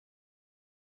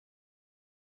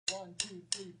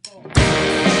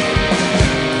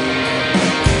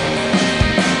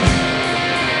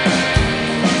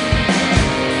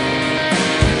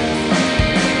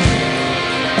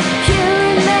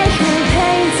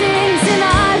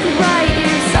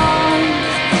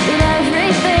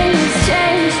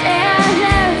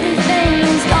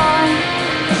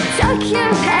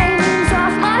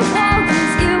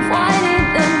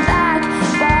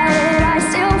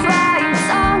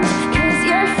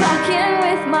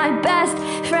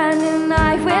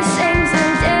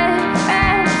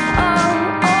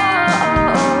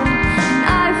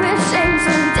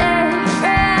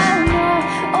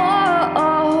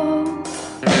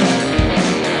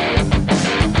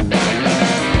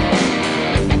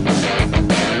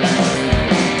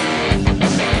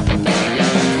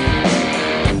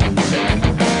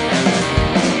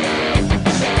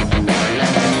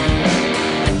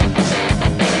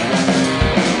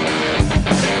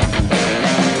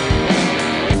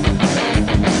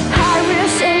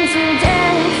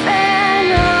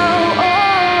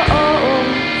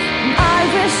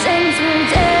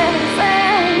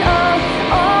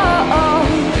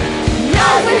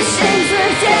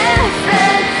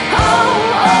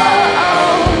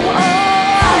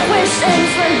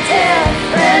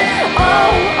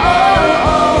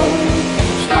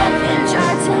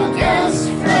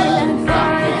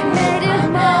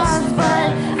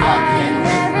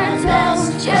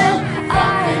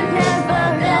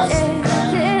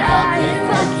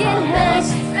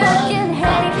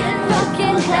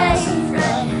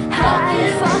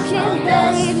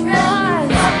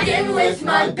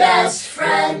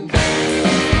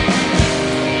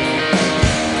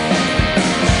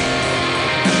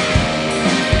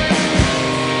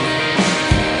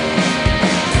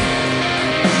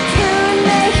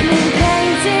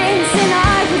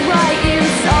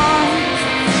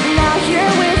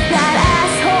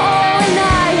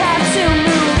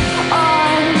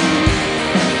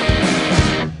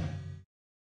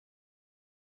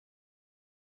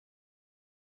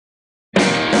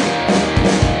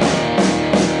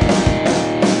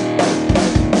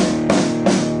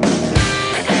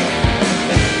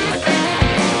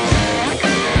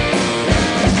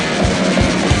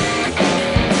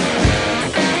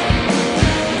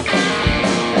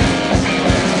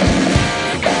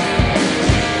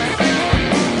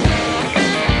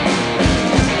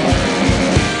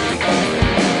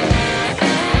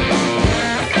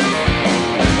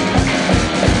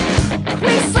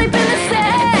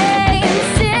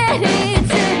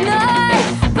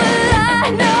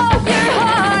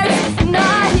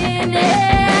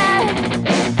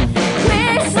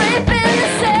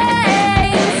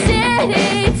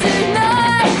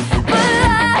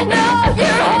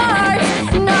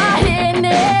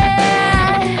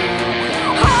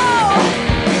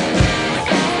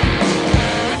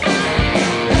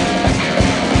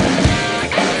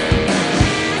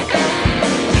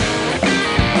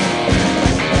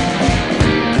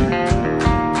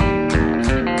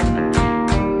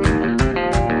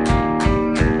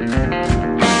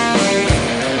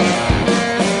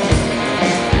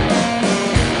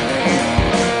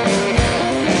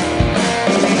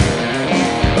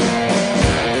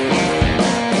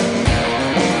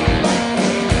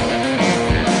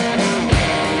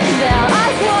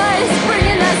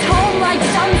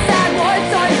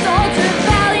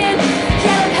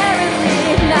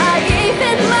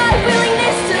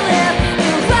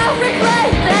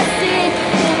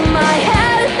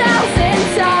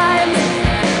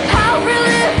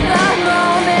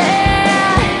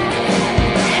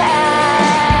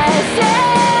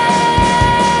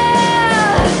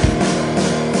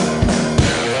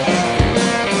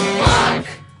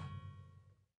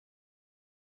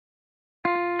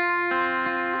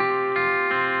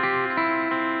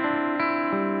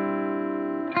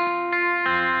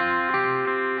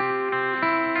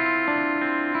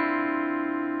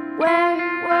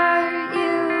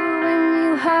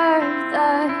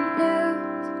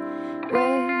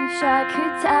wish I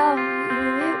could tell you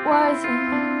it wasn't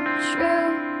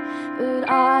true, but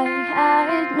I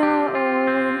had no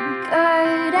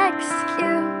good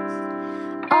excuse.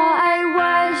 I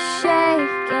was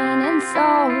shaken and so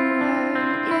were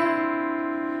you.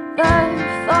 The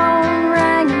phone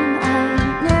rang and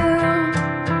I knew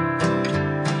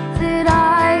that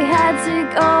I had to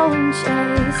go and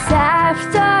chase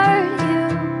after you.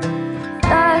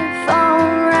 The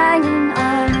phone rang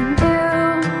and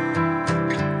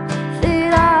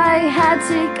I had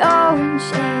to go and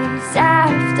chase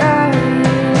after you.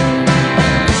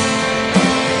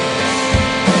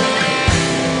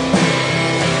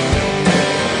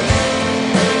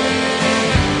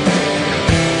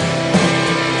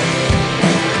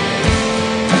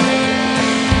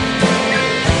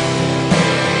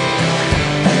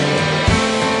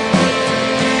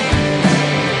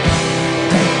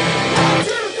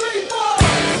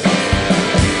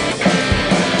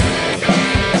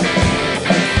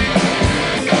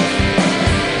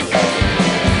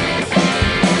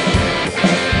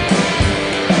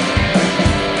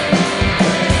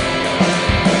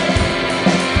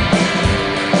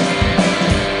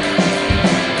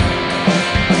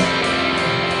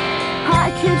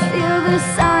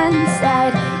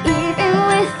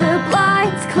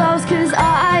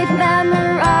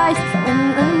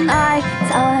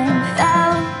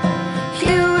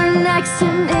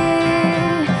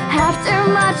 me after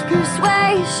much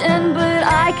persuasion, but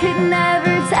I could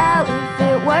never tell if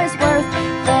it was worth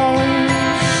the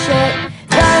shit.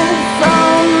 The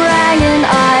phone rang and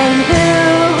I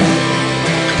knew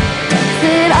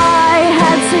that I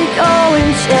had to go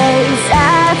and chase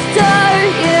after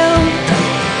you.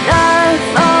 The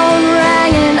phone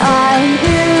rang and I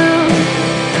knew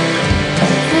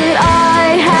that I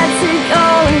had to go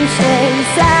and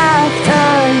chase after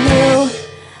you.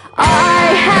 I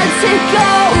had to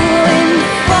go